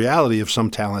be the reality of some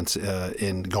talents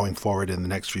in going forward in the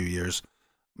next few years.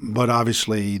 But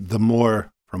obviously, the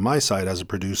more from my side as a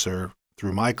producer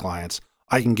through my clients,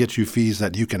 I can get you fees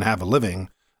that you can have a living,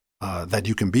 that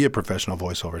you can be a professional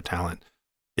voiceover talent.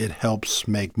 It helps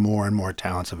make more and more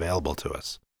talents available to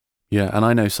us. Yeah. And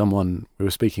I know someone, we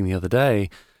were speaking the other day,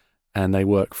 and they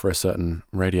work for a certain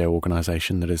radio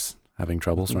organization that is having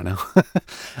troubles right now.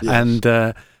 Yes.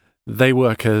 And they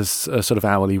work as a sort of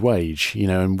hourly wage,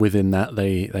 and within that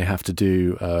they have to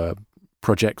do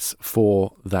projects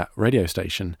for that radio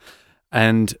station.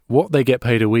 And what they get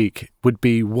paid a week would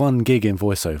be 1 gig in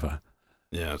voiceover.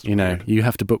 Yeah, you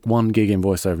have to book 1 gig in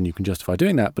voiceover and you can justify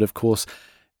doing that. But of course,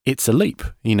 it's a leap,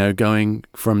 going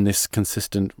from this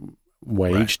consistent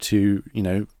wage to,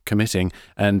 committing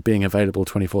and being available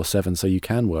 24/7 so you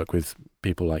can work with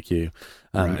people like you.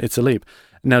 It's a leap.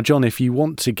 Now, John, if you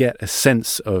want to get a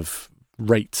sense of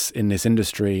rates in this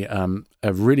industry,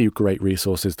 a really great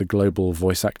resource is the Global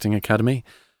Voice Acting Academy.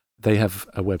 They have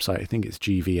a website, I think it's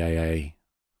GVAA.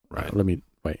 Right. Let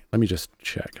me just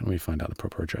check. Let me find out the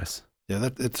proper address. Yeah,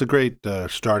 it's a great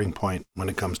starting point when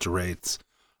it comes to rates.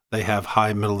 They have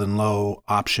high, middle, and low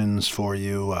options for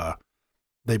you.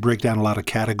 They break down a lot of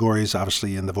categories.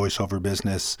 Obviously, in the voiceover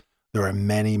business, there are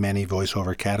many, many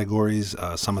voiceover categories.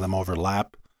 Some of them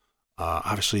overlap.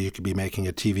 Obviously, you could be making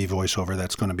a TV voiceover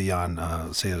that's going to be on,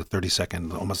 say, a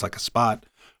 30-second, almost like a spot.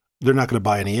 They're not going to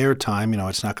buy any airtime.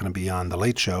 It's not going to be on The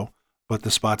Late Show, but the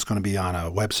spot's going to be on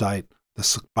a website. The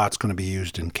spot's going to be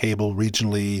used in cable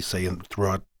regionally, say,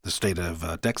 throughout the state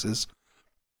of Texas.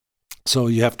 So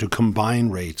you have to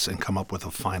combine rates and come up with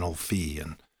a final fee.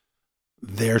 And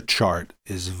their chart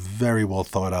is very well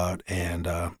thought out, and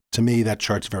to me, that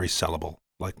chart's very sellable,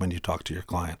 like when you talk to your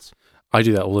clients. I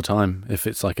do that all the time, if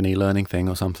it's like an e-learning thing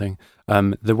or something.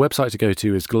 The website to go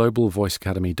to is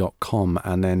globalvoiceacademy.com,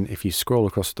 and then if you scroll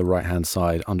across to the right-hand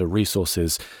side under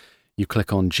resources, you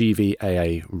click on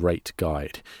GVAA rate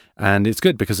guide. And it's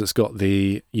good because it's got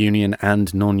the union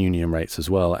and non-union rates as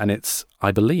well, and it's,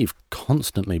 I believe,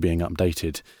 constantly being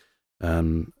updated.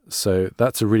 So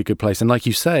that's a really good place. And like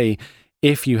you say,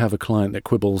 if you have a client that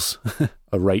quibbles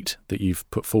a rate that you've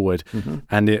put forward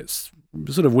and it's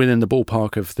sort of within the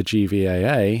ballpark of the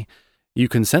GVAA, you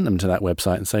can send them to that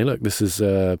website and say, look, this is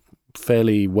a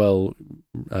fairly well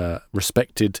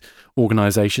respected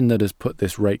organization that has put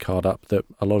this rate card up that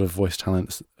a lot of voice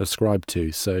talents ascribe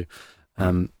to. So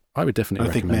I would definitely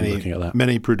recommend looking at that.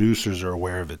 Many producers are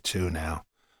aware of it too now.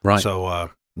 Right. So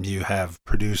you have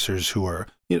producers who are...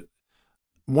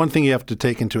 One thing you have to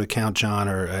take into account, John,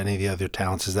 or any of the other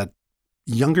talents, is that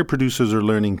younger producers are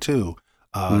learning too.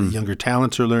 Younger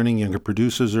talents are learning, younger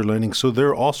producers are learning. So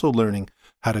they're also learning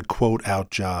how to quote out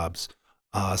jobs.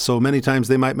 So many times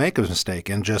they might make a mistake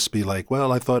and just be like,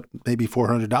 well, I thought maybe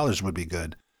 $400 would be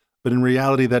good. But in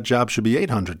reality, that job should be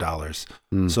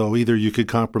 $800. So either you could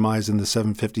compromise in the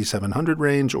 $750, $700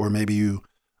 range, or maybe you,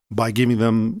 by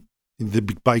giving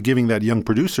that young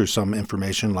producer some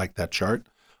information like that chart,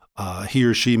 he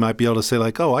or she might be able to say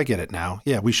like, oh, I get it now.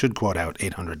 Yeah, we should quote out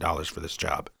 $800 for this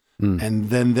job. and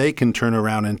then they can turn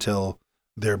around and tell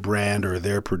their brand or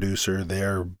their producer,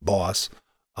 their boss,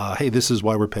 hey, this is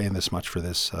why we're paying this much for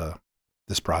this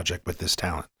this project with this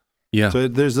talent. Yeah. So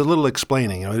there's a little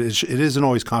explaining. It isn't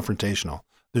always confrontational.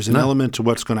 There's an element to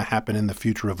what's going to happen in the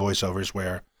future of voiceovers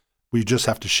where we just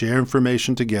have to share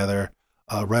information together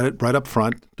right up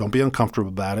front. Don't be uncomfortable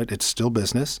about it. It's still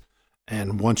business.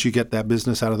 And once you get that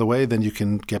business out of the way, then you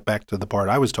can get back to the part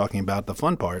I was talking about, the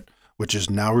fun part, which is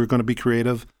now we're going to be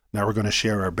creative. Now we're going to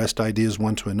share our best ideas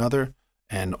one to another.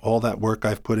 And all that work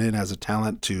I've put in as a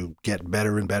talent to get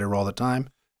better and better all the time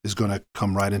is going to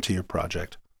come right into your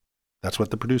project. That's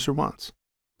what the producer wants.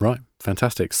 Right.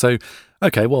 Fantastic. So,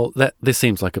 okay, well, this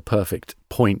seems like a perfect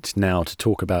point now to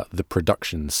talk about the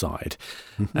production side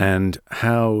and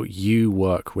how you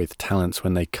work with talents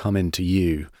when they come into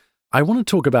you. I want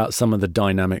to talk about some of the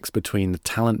dynamics between the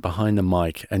talent behind the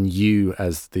mic and you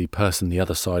as the person the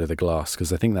other side of the glass,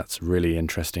 because I think that's a really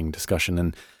interesting discussion.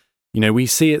 And, you know, we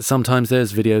see it sometimes.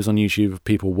 There's videos on YouTube of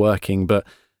people working, but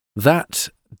that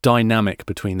dynamic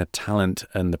between the talent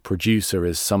and the producer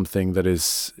is something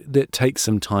that takes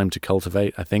some time to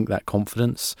cultivate. I think that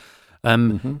confidence.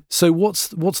 So what's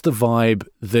the vibe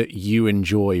that you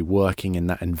enjoy working in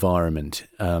that environment?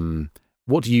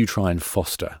 What do you try and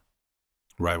foster?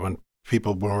 Right. When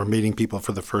we're meeting people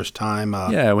for the first time.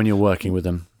 When you're working with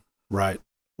them. Right.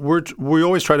 We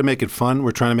always try to make it fun.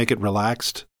 We're trying to make it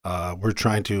relaxed. We're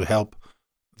trying to help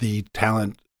the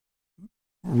talent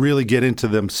really get into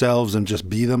themselves and just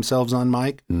be themselves on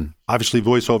mic. Obviously,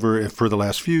 voiceover for the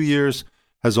last few years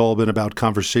has all been about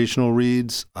conversational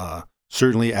reads.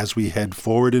 Certainly, as we head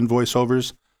forward in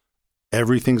voiceovers,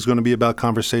 everything's going to be about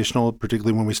conversational,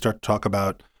 particularly when we start to talk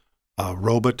about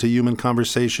robot-to-human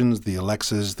conversations, the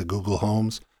Alexas, the Google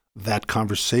Homes. That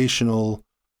conversational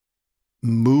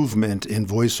movement in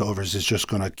voiceovers is just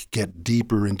going to get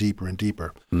deeper and deeper and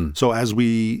deeper. So as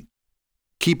we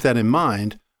keep that in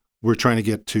mind, we're trying to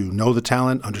get to know the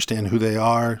talent, understand who they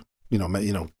are,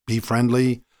 be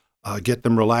friendly, get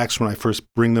them relaxed when I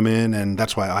first bring them in. And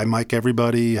that's why I mic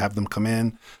everybody, have them come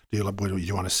in. Do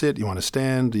you want to sit? You want to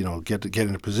stand? Get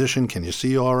in a position. Can you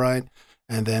see all right?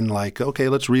 And then okay,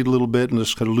 let's read a little bit and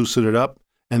just kind of loosen it up.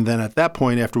 And then at that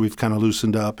point, after we've kind of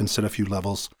loosened up and set a few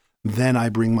levels, then I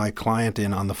bring my client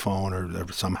in on the phone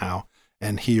or somehow,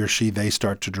 and he or she, they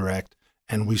start to direct,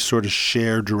 and we sort of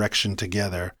share direction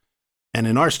together. And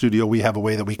in our studio, we have a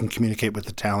way that we can communicate with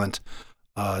the talent,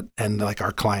 and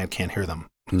our client can't hear them.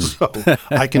 So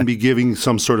I can be giving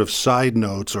some sort of side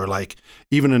notes or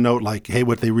even a note hey,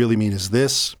 what they really mean is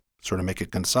this, sort of make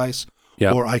it concise.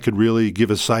 Yep. Or I could really give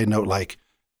a side note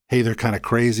hey, they're kind of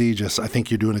crazy. I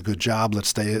think you're doing a good job. Let's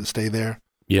stay there.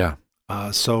 Yeah.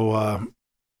 So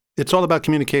it's all about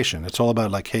communication. It's all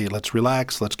about hey, let's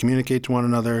relax. Let's communicate to one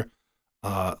another.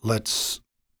 Let's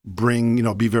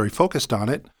be very focused on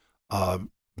it.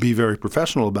 Be very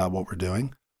professional about what we're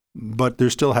doing. But there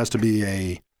still has to be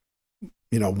a,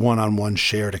 one-on-one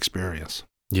shared experience.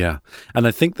 Yeah. And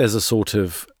I think there's this sort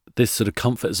of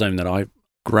comfort zone that I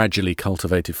gradually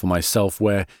cultivated for myself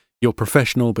where you're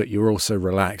professional, but you're also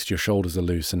relaxed, your shoulders are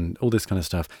loose and all this kind of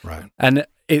stuff. Right. And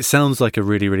it sounds like a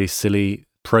really, really silly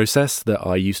process that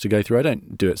I used to go through. I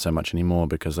don't do it so much anymore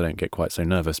because I don't get quite so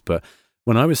nervous. But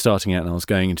when I was starting out and I was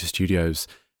going into studios,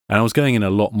 and I was going in a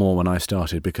lot more when I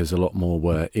started because a lot more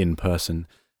were in person,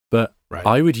 but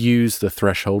I would use the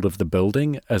threshold of the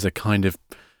building as a kind of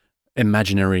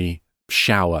imaginary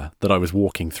shower that I was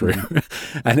walking through.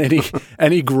 And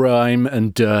any grime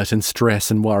and dirt and stress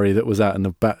and worry that was out in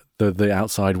the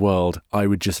outside world, I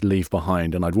would just leave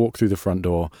behind, and I'd walk through the front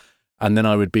door, and then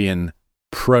I would be in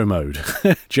pro mode,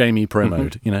 Jamie pro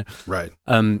mode, Right.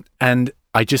 And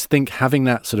I just think having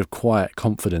that sort of quiet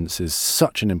confidence is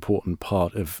such an important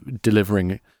part of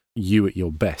delivering you at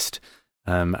your best.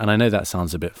 And I know that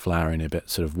sounds a bit flowery and a bit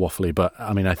sort of waffly, but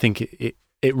I mean, I think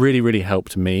it really, really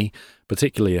helped me,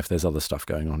 particularly if there's other stuff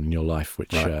going on in your life,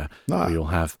 which we all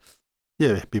have.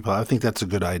 Yeah, I think that's a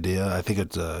good idea. I think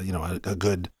it's a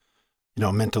good,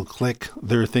 mental click.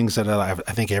 There are things that I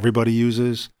think everybody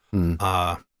uses.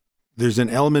 There's an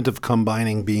element of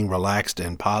combining being relaxed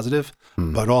and positive,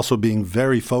 but also being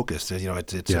very focused.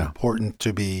 It's important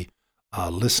to be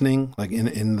listening,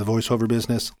 in the voiceover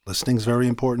business. Listening's very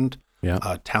important.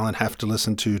 Yeah. Talent have to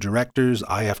listen to directors.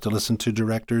 I have to listen to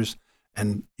directors.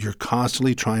 And you're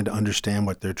constantly trying to understand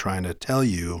what they're trying to tell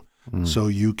you so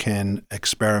you can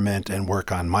experiment and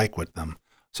work on mic with them.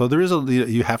 So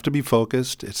you have to be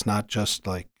focused. It's not just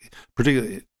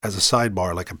particularly as a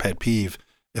sidebar, a pet peeve,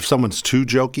 if someone's too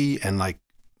jokey and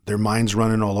their mind's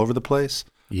running all over the place.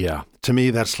 Yeah. To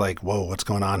me, that's whoa, what's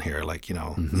going on here?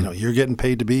 You're getting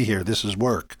paid to be here. This is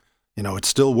work. It's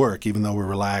still work, even though we're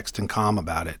relaxed and calm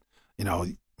about it.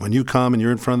 When you come and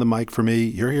you're in front of the mic for me,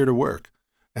 you're here to work.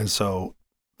 And so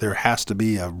there has to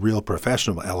be a real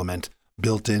professional element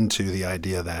built into the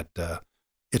idea that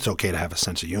it's okay to have a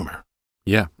sense of humor.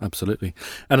 Yeah, absolutely.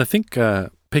 And I think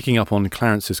picking up on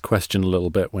Clarence's question a little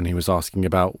bit when he was asking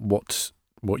about what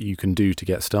you can do to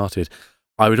get started,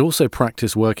 I would also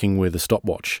practice working with a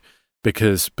stopwatch,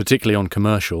 because particularly on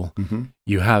commercial,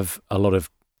 you have a lot of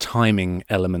timing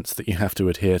elements that you have to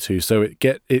adhere to. So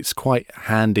it's quite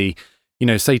handy,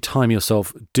 say time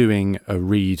yourself doing a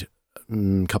read,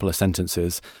 couple of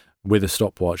sentences with a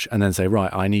stopwatch, and then say,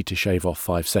 right, I need to shave off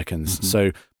 5 seconds.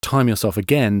 So time yourself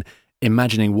again,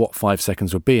 imagining what 5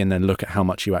 seconds would be, and then look at how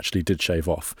much you actually did shave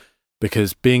off.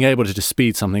 Because being able to just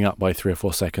speed something up by 3 or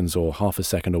 4 seconds or half a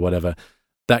second or whatever,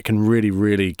 that can really,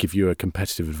 really give you a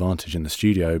competitive advantage in the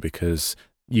studio, because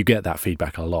you get that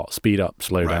feedback a lot. Speed up,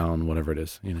 slow down, whatever it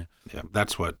is. Yeah,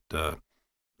 that's what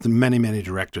many, many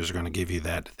directors are going to give you,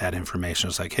 that information.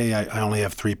 It's like, hey, I only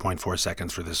have 3.4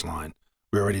 seconds for this line.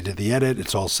 We already did the edit.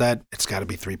 It's all set. It's got to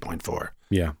be 3.4.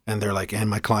 Yeah. And they're like, and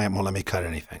my client won't let me cut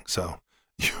anything. So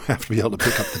you have to be able to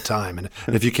pick up the time. And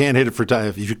if you can't hit it for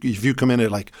time, if you come in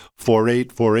at like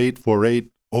 4.8, 4.8, 4.8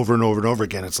 over and over and over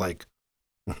again, it's like,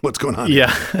 what's going on?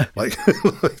 Yeah.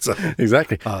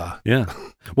 Exactly. Yeah.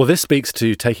 Well, this speaks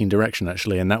to taking direction,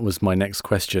 actually. And that was my next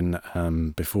question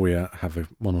before we have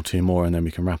one or two more, and then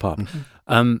we can wrap up.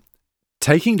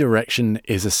 Taking direction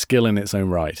is a skill in its own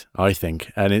right, I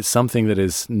think. And it's something that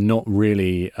is not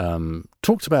really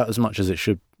talked about as much as it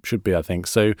should be, I think.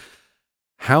 So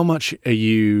how much are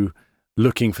you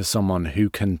looking for someone who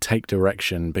can take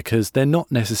direction? Because they're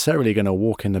not necessarily going to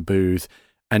walk in the booth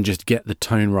and just get the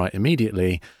tone right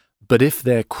immediately. But if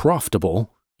they're craftable,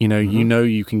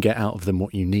 you can get out of them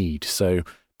what you need. So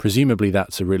presumably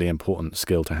that's a really important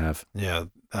skill to have. Yeah,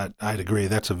 I'd agree.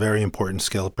 That's a very important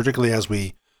skill, particularly as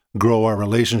we grow our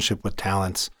relationship with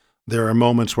talents. There are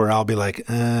moments where I'll be like,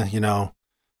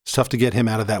 it's tough to get him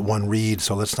out of that one read,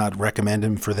 so let's not recommend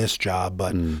him for this job.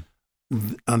 But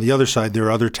on the other side, there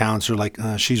are other talents who are like,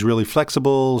 she's really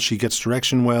flexible, she gets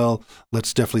direction well,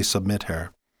 let's definitely submit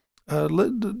her.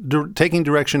 Taking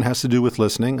direction has to do with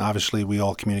listening. Obviously, we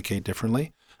all communicate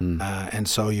differently. And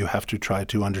so you have to try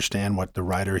to understand what the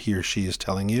writer, he or she, is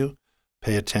telling you.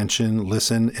 Pay attention,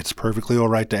 listen. It's perfectly all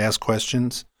right to ask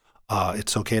questions.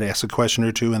 It's okay to ask a question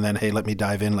or two and then, hey, let me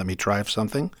dive in, let me try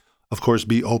something. Of course,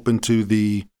 be open to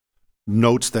the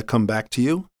notes that come back to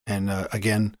you. And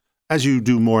again, as you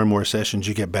do more and more sessions,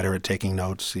 you get better at taking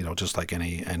notes, just like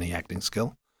any acting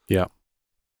skill. Yeah.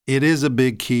 It is a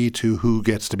big key to who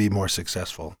gets to be more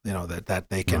successful, that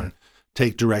they can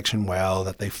take direction well,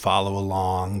 that they follow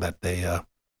along, that they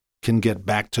can get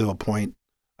back to a point.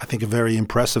 I think a very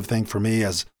impressive thing for me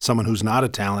as someone who's not a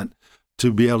talent,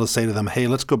 to be able to say to them, hey,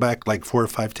 let's go back like 4 or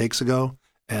 5 takes ago,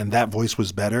 and that voice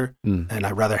was better, and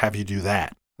I'd rather have you do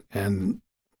that. And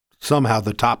somehow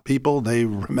the top people, they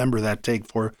remember that take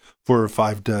 4 or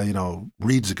 5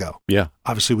 reads ago. Yeah.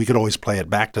 Obviously, we could always play it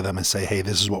back to them and say, hey,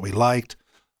 this is what we liked.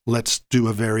 Let's do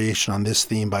a variation on this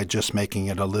theme by just making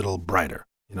it a little brighter.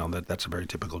 That's a very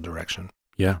typical direction.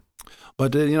 Yeah.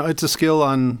 But, it's a skill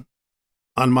on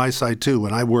my side, too.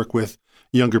 When I work with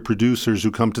younger producers who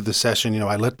come to the session,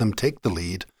 I let them take the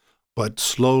lead, but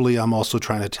slowly I'm also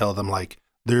trying to tell them, like,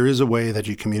 there is a way that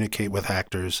you communicate with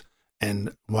actors,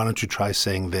 and why don't you try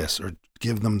saying this or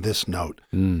give them this note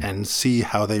and see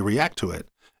how they react to it.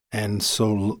 And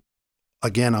so,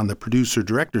 again, on the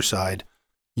producer-director side,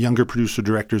 younger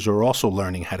producer-directors are also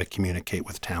learning how to communicate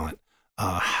with talent,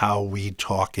 how we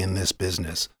talk in this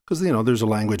business. Because, there's a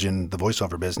language in the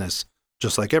voiceover business,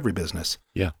 just like every business.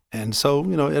 Yeah. And so,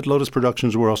 at Lotus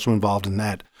Productions, we're also involved in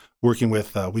that, working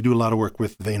with, we do a lot of work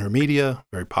with VaynerMedia,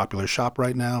 very popular shop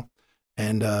right now.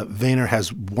 And Vayner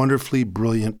has wonderfully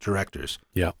brilliant directors.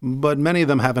 Yeah. But many of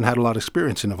them haven't had a lot of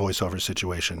experience in a voiceover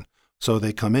situation. So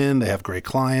they come in, they have great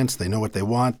clients, they know what they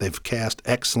want, they've cast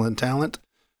excellent talent,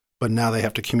 but now they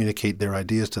have to communicate their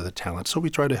ideas to the talent. So we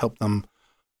try to help them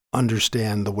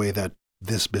understand the way that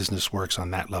this business works on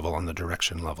that level, on the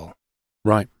direction level.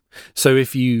 Right. So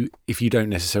if you don't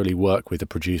necessarily work with a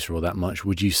producer all that much,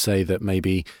 would you say that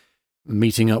maybe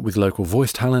meeting up with local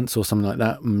voice talents or something like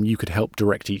that, you could help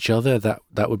direct each other?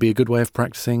 That would be a good way of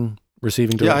practicing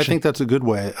receiving direction? Yeah, I think that's a good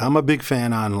way. I'm a big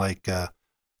fan on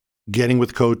getting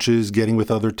with coaches, getting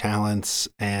with other talents,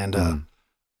 and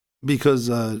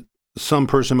because some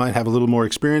person might have a little more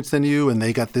experience than you and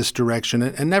they got this direction,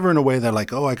 and never in a way that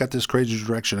like, oh, I got this crazy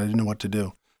direction, I didn't know what to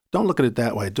do. Don't look at it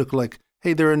that way. Look like,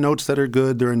 hey, there are notes that are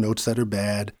good, there are notes that are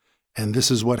bad, and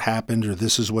this is what happened or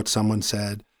this is what someone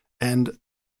said. And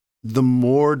the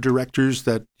more directors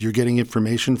that you're getting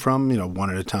information from, one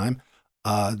at a time,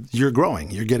 you're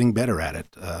growing. You're getting better at it.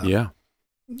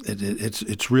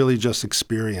 It's really just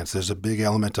experience. There's a big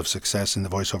element of success in the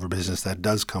voiceover business that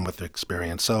does come with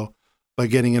experience. So by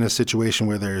getting in a situation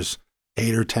where there's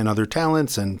 8 or 10 other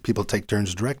talents and people take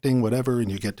turns directing, whatever,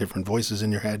 and you get different voices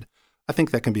in your head, I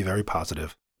think that can be very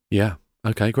positive. Yeah.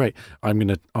 Okay, great. I'm going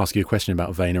to ask you a question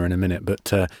about Vayner in a minute,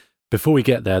 but before we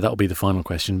get there, that'll be the final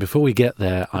question. Before we get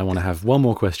there, I want to have one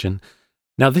more question.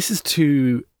 Now, this is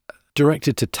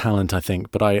directed to talent, I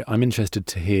think, but I'm interested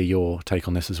to hear your take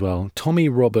on this as well. Tommy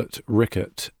Robert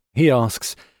Rickett, he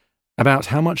asks about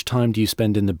how much time do you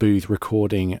spend in the booth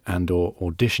recording and or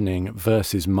auditioning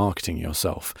versus marketing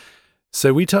yourself?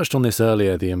 So we touched on this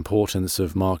earlier, the importance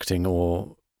of marketing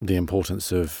or the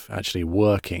importance of actually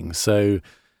working. So,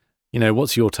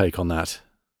 what's your take on that?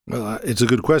 Well, it's a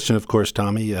good question, of course,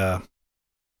 Tommy.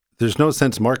 There's no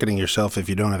sense marketing yourself if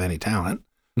you don't have any talent.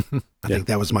 I think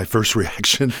that was my first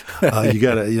reaction. You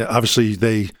gotta, obviously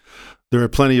there are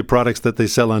plenty of products that they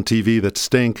sell on TV that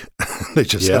stink. They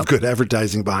just have good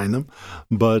advertising behind them.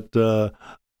 But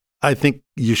I think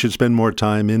you should spend more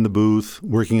time in the booth,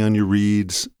 working on your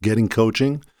reads, getting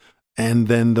coaching, and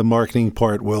then the marketing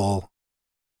part will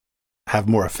have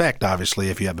more effect, obviously,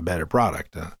 if you have a better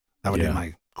product. That would be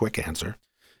my quick answer.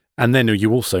 And then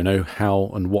you also know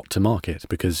how and what to market,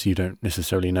 because you don't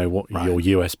necessarily know what your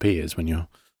USP is when you're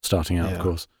starting out, of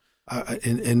course.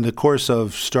 In the course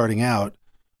of starting out,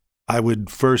 I would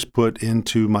first put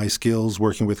into my skills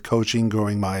working with coaching,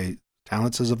 growing my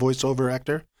talents as a voiceover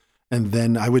actor, and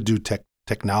then I would do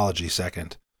technology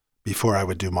second before I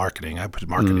would do marketing. I put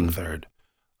marketing third.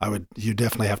 You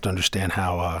definitely have to understand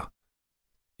how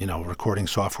recording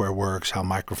software works, how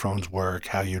microphones work,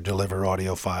 how you deliver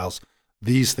audio files.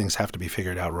 These things have to be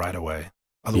figured out right away.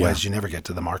 Otherwise, you never get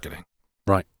to the marketing.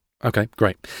 Right. Okay,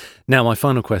 great. Now, my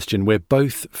final question. We're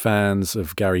both fans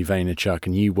of Gary Vaynerchuk,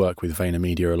 and you work with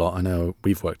VaynerMedia a lot. I know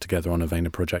we've worked together on a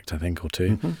Vayner project, I think, or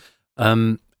two.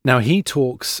 Mm-hmm. Now, he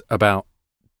talks about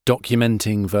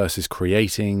documenting versus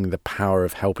creating, the power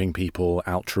of helping people,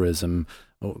 altruism,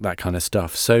 all that kind of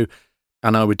stuff. So,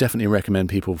 and I would definitely recommend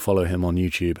people follow him on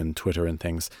YouTube and Twitter and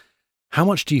things. How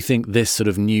much do you think this sort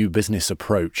of new business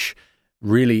approach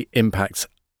really impacts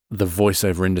the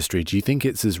voiceover industry? Do you think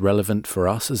it's as relevant for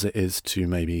us as it is to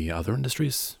maybe other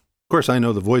industries? Of course, I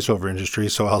know the voiceover industry,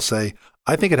 so I'll say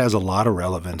I think it has a lot of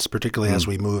relevance, particularly as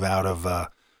we move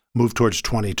towards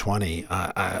 2020.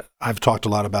 I've talked a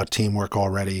lot about teamwork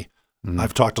already.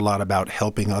 I've talked a lot about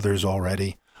helping others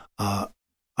already.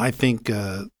 I think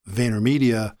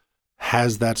VaynerMedia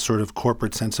has that sort of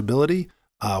corporate sensibility.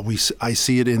 I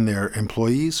see it in their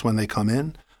employees when they come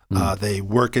in. They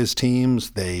work as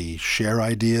teams. They share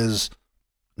ideas.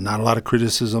 Not a lot of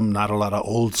criticism. Not a lot of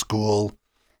old school,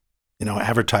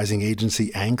 advertising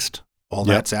agency angst. All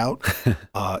that's out.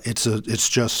 It's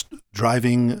just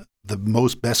driving the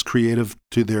best creative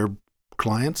to their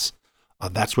clients.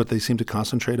 That's what they seem to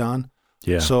concentrate on.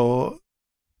 Yeah. So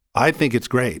I think it's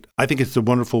great. I think it's a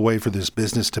wonderful way for this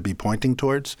business to be pointing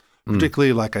towards.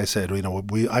 Particularly, like I said,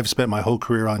 I've spent my whole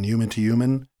career on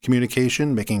human-to-human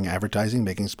communication, making advertising,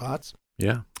 making spots.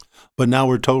 Yeah. But now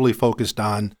we're totally focused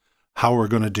on how we're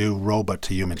going to do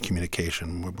robot-to-human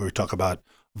communication. We talk about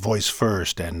voice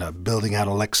first and building out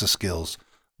Alexa skills.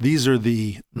 These are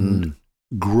the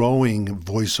growing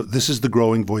voice. This is the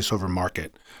growing voiceover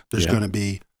market. There's going to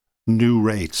be new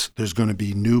rates. There's going to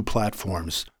be new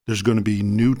platforms. There's going to be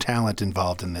new talent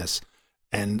involved in this.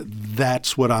 And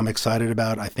that's what I'm excited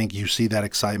about. I think you see that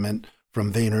excitement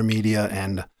from VaynerMedia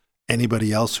and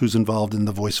anybody else who's involved in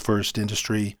the voice first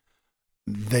industry.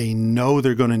 They know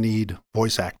they're going to need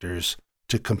voice actors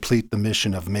to complete the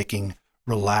mission of making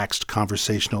relaxed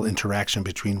conversational interaction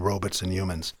between robots and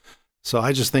humans. So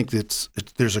I just think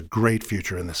there's a great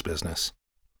future in this business.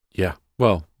 Yeah.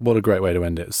 Well, what a great way to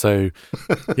end it. So,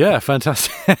 yeah,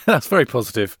 fantastic. That's very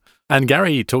positive. And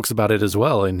Gary talks about it as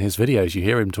well in his videos. You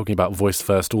hear him talking about voice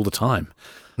first all the time.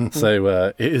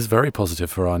 So it is very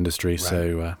positive for our industry. Right.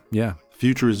 So, yeah.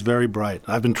 Future is very bright.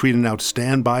 I've been tweeting out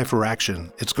stand by for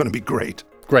action. It's going to be great.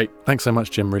 Great. Thanks so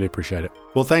much, Jim. Really appreciate it.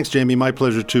 Well, thanks, Jamie. My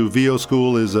pleasure, too. VO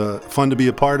School is fun to be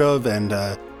a part of, and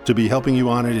to be helping you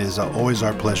on it is always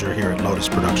our pleasure here at Lotus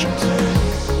Productions.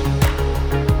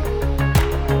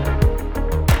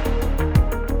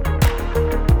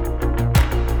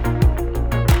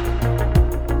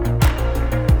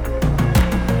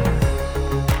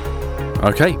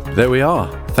 Okay, there we are.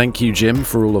 Thank you, Jim,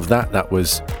 for all of that. That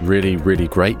was really, really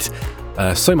great.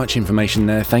 So much information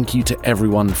there. Thank you to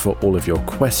everyone for all of your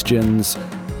questions.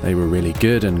 They were really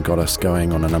good and got us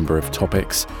going on a number of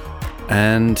topics.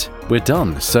 and we're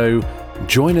done. So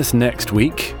join us next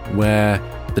week where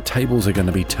the tables are going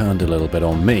to be turned a little bit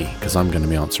on me because I'm going to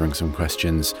be answering some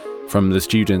questions from the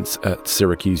students at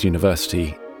Syracuse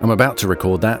University. I'm about to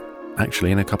record that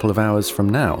actually in a couple of hours from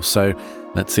now, so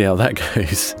let's see how that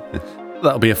goes.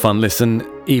 That'll be a fun listen,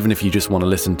 even if you just want to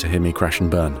listen to hear me crash and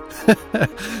burn.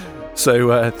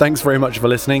 So thanks very much for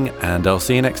listening, and I'll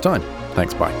see you next time.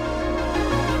 Thanks, bye.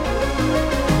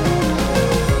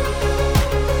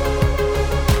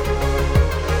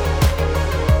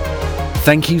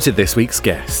 Thank you to this week's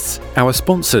guests, our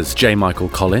sponsors J. Michael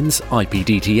Collins,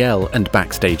 IPDTL and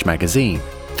Backstage Magazine.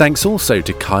 Thanks also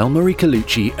to Kyle Marie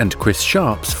Colucci and Chris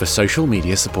Sharps for social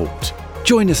media support.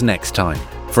 Join us next time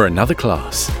for another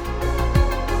class.